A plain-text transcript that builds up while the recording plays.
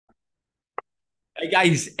Hey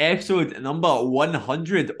guys, episode number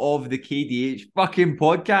 100 of the KDH fucking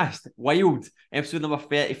podcast. Wild. Episode number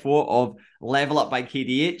 34 of Level Up by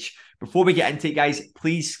KDH. Before we get into it, guys,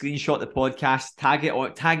 please screenshot the podcast,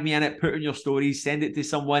 tag me in it, put it in your stories, send it to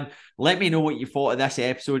someone. Let me know what you thought of this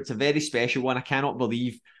episode. It's a very special one. I cannot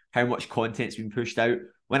believe how much content's been pushed out.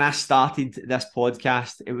 When I started this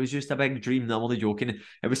podcast, it was just a big dream. I'm only joking.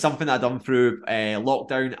 It was something that I'd done through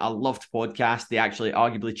lockdown. I loved podcasts. They actually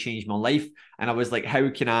arguably changed my life. And I was like, how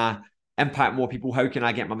can I impact more people? How can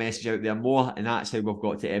I get my message out there more? And that's how we've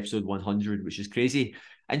got to episode 100, which is crazy.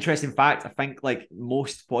 Interesting fact, I think like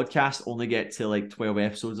most podcasts only get to like 12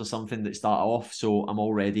 episodes or something that start off. So I'm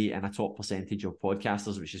already in a top percentage of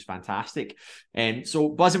podcasters, which is fantastic. So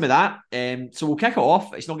buzzing with that. So we'll kick it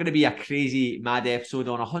off. It's not going to be a crazy mad episode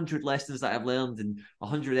on 100 lessons that I've learned and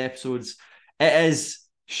 100 episodes. It is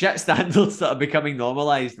shit standards that are becoming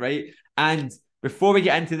normalised, right? And before we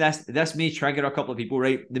get into this may trigger a couple of people,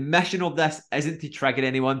 right? The mission of this isn't to trigger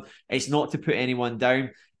anyone. It's not to put anyone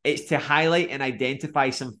down. It's to highlight and identify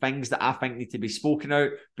some things that I think need to be spoken out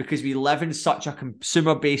because we live in such a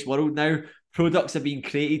consumer-based world now. Products are being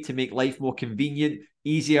created to make life more convenient,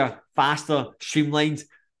 easier, faster, streamlined,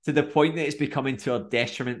 to the point that it's becoming to our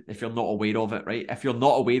detriment if you're not aware of it, right? If you're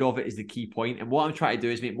not aware of it is the key point. And what I'm trying to do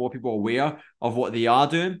is make more people aware of what they are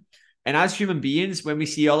doing. And as human beings, when we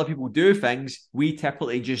see other people do things, we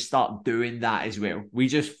typically just start doing that as well. We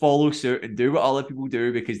just follow suit and do what other people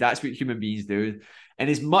do because that's what human beings do. And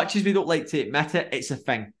as much as we don't like to admit it, it's a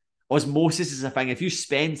thing. Osmosis is a thing. If you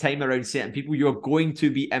spend time around certain people, you're going to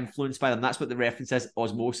be influenced by them. That's what the reference is,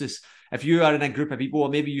 osmosis. If you are in a group of people, or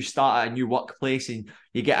maybe you start at a new workplace and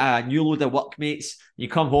you get a new load of workmates, you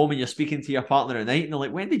come home and you're speaking to your partner at night and they're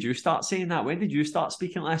like, when did you start saying that? When did you start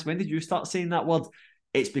speaking like this? When did you start saying that word?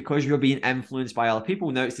 It's because you're being influenced by other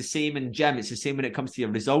people. Now, it's the same in gym. It's the same when it comes to your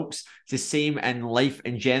results. It's the same in life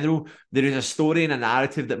in general. There is a story and a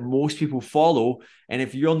narrative that most people follow. And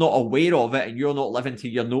if you're not aware of it and you're not living to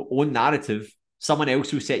your own narrative, someone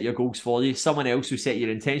else will set your goals for you. Someone else will set your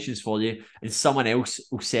intentions for you. And someone else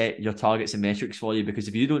will set your targets and metrics for you. Because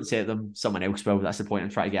if you don't set them, someone else will. That's the point I'm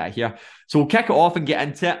trying to get at here. So we'll kick it off and get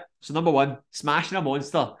into it. So number one, smashing a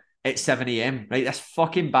monster at 7 a.m. Right? This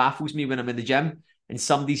fucking baffles me when I'm in the gym and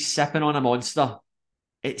somebody's sipping on a monster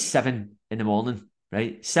at 7 in the morning,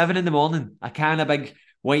 right? 7 in the morning, a can of big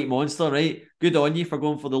white monster, right? Good on you for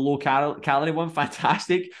going for the low calorie one,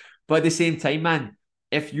 fantastic. But at the same time, man,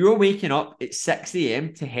 if you're waking up at 6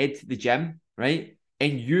 a.m. to head to the gym, right?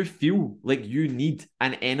 And you feel like you need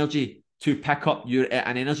an energy to pick up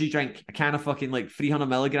an energy drink, a can of fucking like 300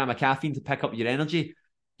 milligram of caffeine to pick up your energy,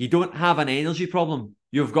 you don't have an energy problem.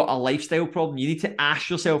 You've got a lifestyle problem. You need to ask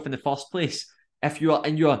yourself in the first place, if you are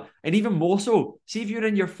in your, and even more so, see if you're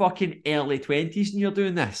in your fucking early 20s and you're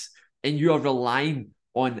doing this and you're relying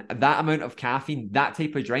on that amount of caffeine, that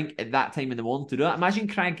type of drink at that time in the morning to do it. Imagine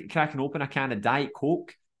cracking open a can of Diet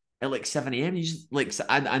Coke at like 7 a.m. You just like,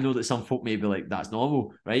 I know that some folk may be like, that's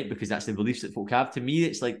normal, right? Because that's the beliefs that folk have. To me,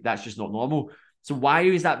 it's like, that's just not normal. So why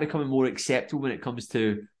is that becoming more acceptable when it comes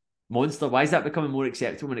to Monster? Why is that becoming more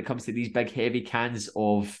acceptable when it comes to these big heavy cans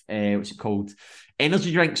of what's it called,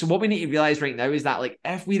 energy drinks? So what we need to realize right now is that like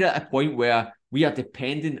if we're at a point where we are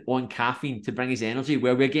dependent on caffeine to bring us energy,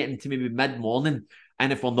 where we're getting to maybe mid-morning,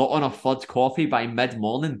 and if we're not on a third coffee by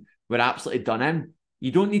mid-morning, we're absolutely done in.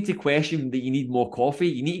 You don't need to question that you need more coffee.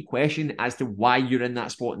 You need to question as to why you're in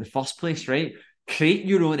that spot in the first place, right? Create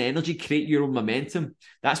your own energy, create your own momentum.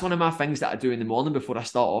 That's one of my things that I do in the morning before I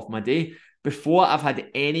start off my day. Before I've had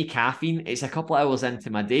any caffeine, it's a couple of hours into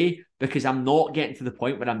my day because I'm not getting to the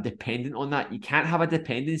point where I'm dependent on that. You can't have a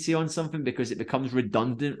dependency on something because it becomes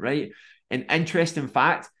redundant, right? An interesting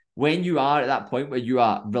fact, when you are at that point where you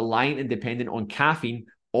are reliant and dependent on caffeine,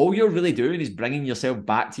 all you're really doing is bringing yourself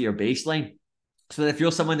back to your baseline. So if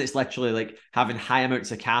you're someone that's literally like having high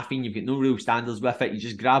amounts of caffeine, you've got no real standards with it, you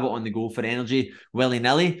just grab it on the go for energy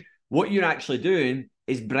willy-nilly, what you're actually doing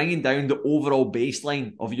is bringing down the overall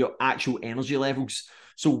baseline of your actual energy levels.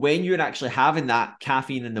 So when you're actually having that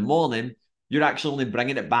caffeine in the morning, you're actually only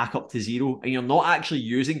bringing it back up to zero, and you're not actually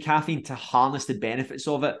using caffeine to harness the benefits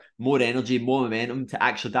of it, more energy, more momentum, to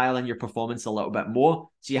actually dial in your performance a little bit more.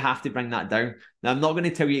 So you have to bring that down. Now, I'm not going to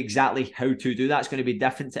tell you exactly how to do that. It's going to be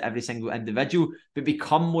different to every single individual, but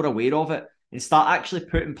become more aware of it and start actually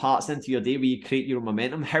putting parts into your day where you create your own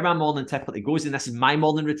momentum. How my morning typically goes, and this is my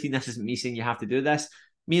morning routine, this isn't me saying you have to do this.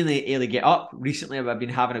 Me and Ailey get up. Recently, I've been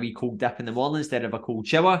having a wee cold dip in the morning instead of a cold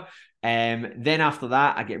shower. Then after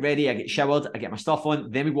that, I get ready, I get showered, I get my stuff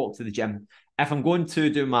on, then we walk to the gym. If I'm going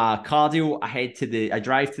to do my cardio, I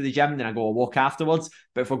drive to the gym, then I go a walk afterwards.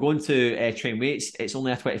 But if we're going to train weights, it's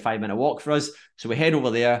only a 25-minute walk for us. So we head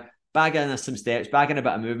over there, bag in some steps, bag in a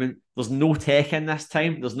bit of movement. There's no tech in this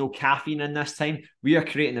time. There's no caffeine in this time. We are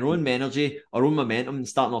creating our own energy, our own momentum, and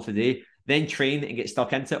starting off the day. Then train and get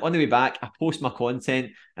stuck into it. On the way back, I post my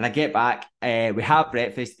content and I get back. We have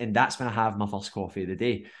breakfast, and that's when I have my first coffee of the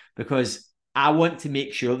day, because I want to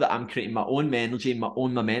make sure that I'm creating my own energy, my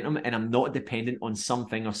own momentum, and I'm not dependent on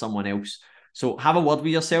something or someone else. So have a word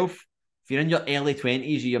with yourself. If you're in your early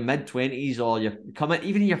 20s or your mid 20s, or you're coming,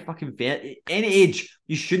 even in your fucking 30, any age,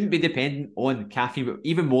 you shouldn't be dependent on caffeine, but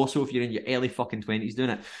even more so if you're in your early fucking 20s doing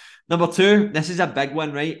it. Number two, this is a big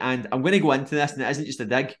one, right? And I'm going to go into this, and it isn't just a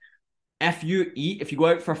dig. If you go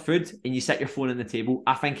out for food and you set your phone on the table,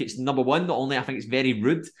 I think it's number one, not only I think it's very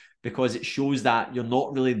rude, because it shows that you're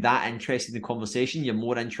not really that interested in the conversation. You're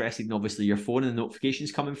more interested in obviously your phone and the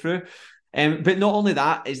notifications coming through. But not only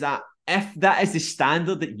that, is that if that is the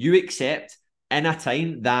standard that you accept in a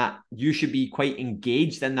time that you should be quite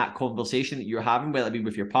engaged in that conversation that you're having, whether it be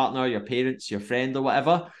with your partner, your parents, your friend, or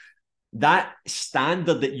whatever, that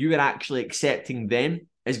standard that you are actually accepting then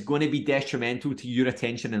is going to be detrimental to your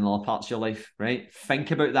attention in other parts of your life, right?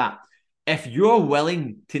 Think about that. If you're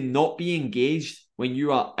willing to not be engaged when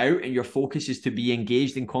you are out and your focus is to be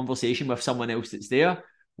engaged in conversation with someone else that's there,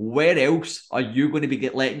 where else are you going to be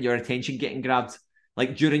letting your attention getting grabbed?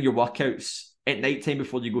 Like during your workouts, at night time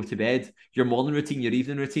before you go to bed, your morning routine, your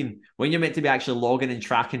evening routine, when you're meant to be actually logging and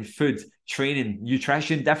tracking food, training,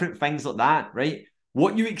 nutrition, different things like that, right?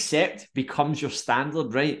 What you accept becomes your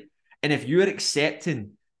standard, right? And if you're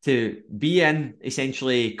accepting to be in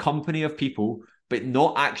essentially company of people, but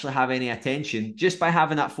not actually have any attention, just by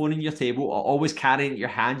having that phone on your table or always carrying it in your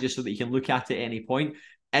hand just so that you can look at it at any point,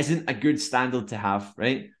 isn't a good standard to have,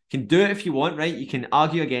 right? You can do it if you want, right? You can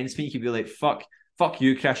argue against me. You can be like, fuck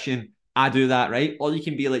you, Christian. I do that, right? Or you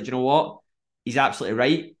can be like, do you know what? He's absolutely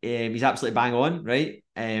right. He's absolutely bang on, right?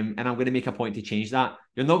 And I'm going to make a point to change that.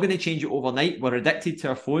 You're not going to change it overnight. We're addicted to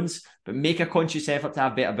our phones, but make a conscious effort to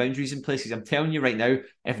have better boundaries in place. Because I'm telling you right now,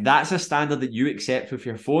 if that's a standard that you accept with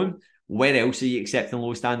your phone, where else are you accepting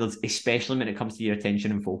low standards, especially when it comes to your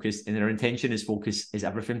attention and focus? And their intention is focus is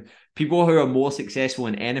everything. People who are more successful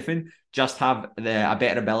in anything just have a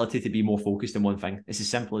better ability to be more focused in one thing. It's as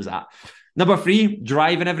simple as that. Number three,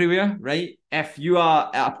 driving everywhere, right? If you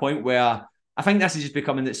are at a point where, I think this is just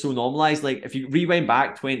becoming it's so normalized. Like if you rewind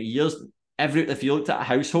back 20 years, if you looked at a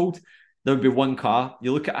household, there would be one car.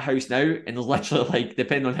 You look at a house now and there's literally like,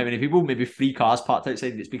 depending on how many people, maybe 3 cars parked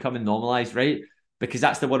outside. It's becoming normalized, right? Because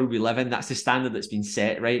that's the world we live in. That's the standard that's been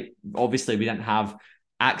set, right? Obviously, we didn't have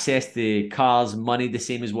access to cars, money the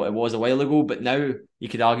same as what it was a while ago, but now you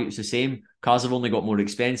could argue it's the same. Cars have only got more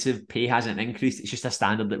expensive. Pay hasn't increased. It's just a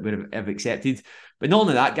standard that we have accepted. But not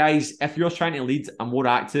only that, guys, if you're trying to lead a more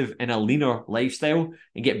active and a leaner lifestyle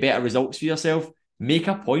and get better results for yourself, make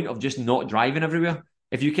a point of just not driving everywhere.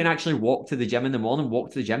 If you can actually walk to the gym in the morning,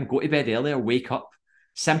 walk to the gym, go to bed earlier, wake up.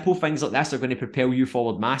 Simple things like this are going to propel you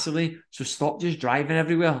forward massively. So stop just driving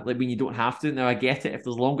everywhere like when you don't have to. Now, I get it. If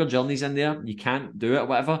there's longer journeys in there, you can't do it or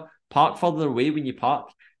whatever. Park further away when you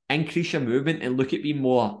park. Increase your movement and look at being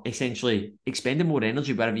more, essentially, expending more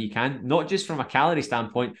energy wherever you can. Not just from a calorie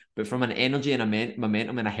standpoint, but from an energy and a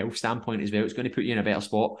momentum and a health standpoint as well. It's going to put you in a better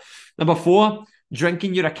spot. Number 4,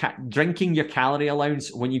 drinking your calorie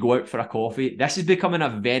allowance when you go out for a coffee. This is becoming a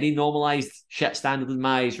very normalised shit standard in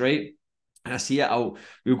my eyes, right? And I see it,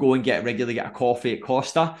 we'll go and regularly get a coffee at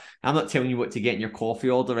Costa. I'm not telling you what to get in your coffee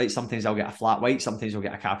order, right? Sometimes I'll get a flat white, sometimes I'll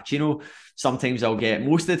get a cappuccino, sometimes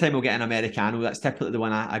most of the time I'll get an Americano. That's typically the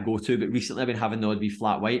one I go to, but recently I've been having the odd wee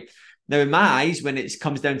flat white. Now, in my eyes, when it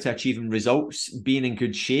comes down to achieving results, being in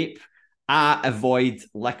good shape, I avoid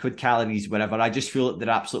liquid calories wherever. I just feel that they're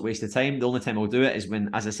an absolute waste of time. The only time I'll do it is when,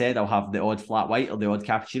 as I said, I'll have the odd flat white or the odd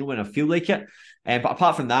cappuccino when I feel like it. But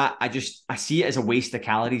apart from that, I see it as a waste of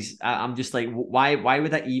calories. I'm just like, why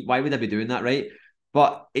would I eat? Why would I be doing that, right?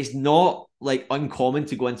 But it's not like uncommon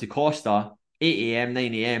to go into Costa 8 a.m.,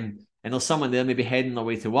 9 a.m. and there's someone there maybe heading their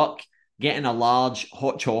way to work, getting a large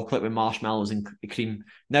hot chocolate with marshmallows and cream.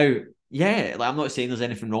 Now, yeah, like I'm not saying there's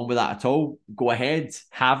anything wrong with that at all. Go ahead,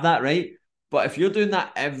 have that, right? But if you're doing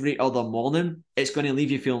that every other morning, it's going to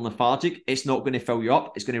leave you feeling lethargic. It's not going to fill you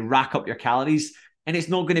up. It's going to rack up your calories. And it's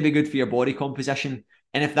not going to be good for your body composition.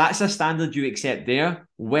 And if that's a standard you accept there,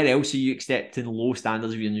 where else are you accepting low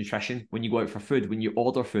standards of your nutrition when you go out for food, when you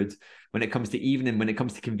order food, when it comes to evening, when it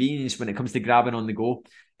comes to convenience, when it comes to grabbing on the go?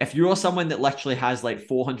 If you're someone that literally has like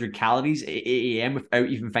 400 calories at 8 a.m. without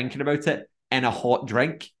even thinking about it in a hot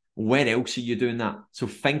drink, where else are you doing that? So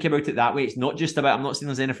think about it that way. It's not just about, I'm not saying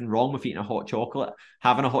there's anything wrong with eating a hot chocolate,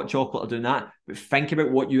 having a hot chocolate or doing that, but think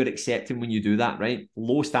about what you're accepting when you do that, right?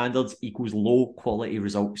 Low standards equals low quality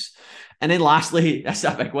results. And then lastly, that's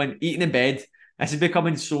a big one, eating in bed. This is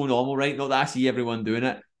becoming so normal, right? Not that I see everyone doing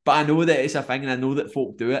it, but I know that it's a thing and I know that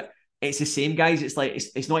folk do it. It's the same, guys. It's like,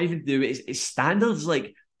 it's not even to do it. It's standards.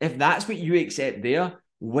 Like, if that's what you accept there,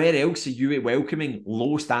 where else are you welcoming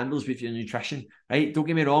low standards with your nutrition, right? Don't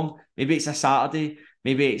get me wrong. Maybe it's a Saturday.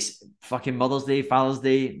 Maybe it's fucking Mother's Day, Father's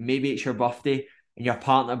Day. Maybe it's your birthday and your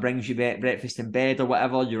partner brings you breakfast in bed or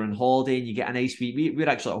whatever. You're on holiday and you get a nice week. We were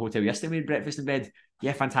actually at a hotel yesterday. We had breakfast in bed.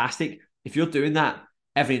 Yeah, fantastic. If you're doing that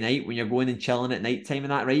every night when you're going and chilling at night time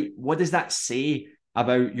and that, right? What does that say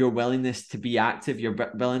about your willingness to be active, your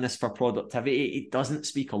willingness for productivity? It doesn't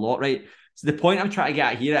speak a lot, right? So the point I'm trying to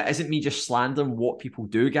get at here isn't me just slandering what people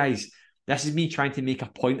do, guys. This is me trying to make a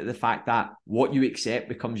point of the fact that what you accept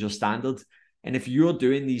becomes your standard. And if you're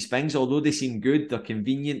doing these things, although they seem good, they're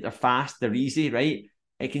convenient, they're fast, they're easy, right?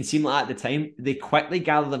 It can seem like at the time, they quickly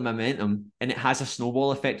gather the momentum and it has a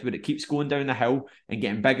snowball effect where it keeps going down the hill and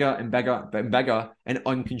getting bigger and bigger and bigger and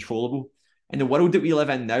uncontrollable. In the world that we live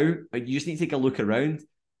in now, you just need to take a look around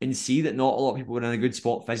and see that not a lot of people are in a good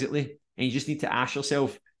spot physically. And you just need to ask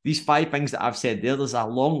yourself, these 5 things that I've said there's a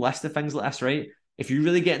long list of things like this, right? If you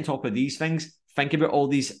really get on top of these things, think about all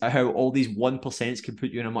these, how all these 1% can put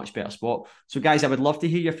you in a much better spot. So guys, I would love to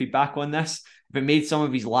hear your feedback on this. If it made some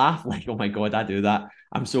of you laugh, like, oh my God, I do that.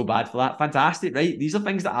 I'm so bad for that. Fantastic, right? These are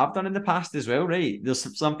things that I've done in the past as well, right?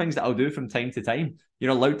 There's some things that I'll do from time to time. You're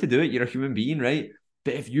allowed to do it. You're a human being, right?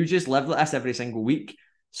 But if you just live like this every single week,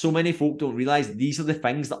 so many folk don't realize these are the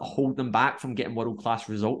things that hold them back from getting world-class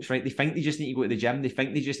results, right? They think they just need to go to the gym. They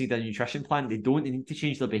think they just need a nutrition plan. They don't. They need to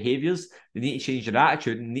change their behaviors. They need to change their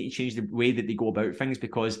attitude and they need to change the way that they go about things,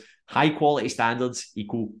 because high-quality standards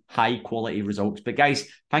equal high-quality results. But guys,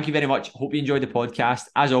 thank you very much. Hope you enjoyed the podcast.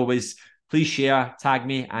 As always, please share, tag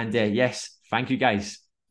me, and yes, thank you guys.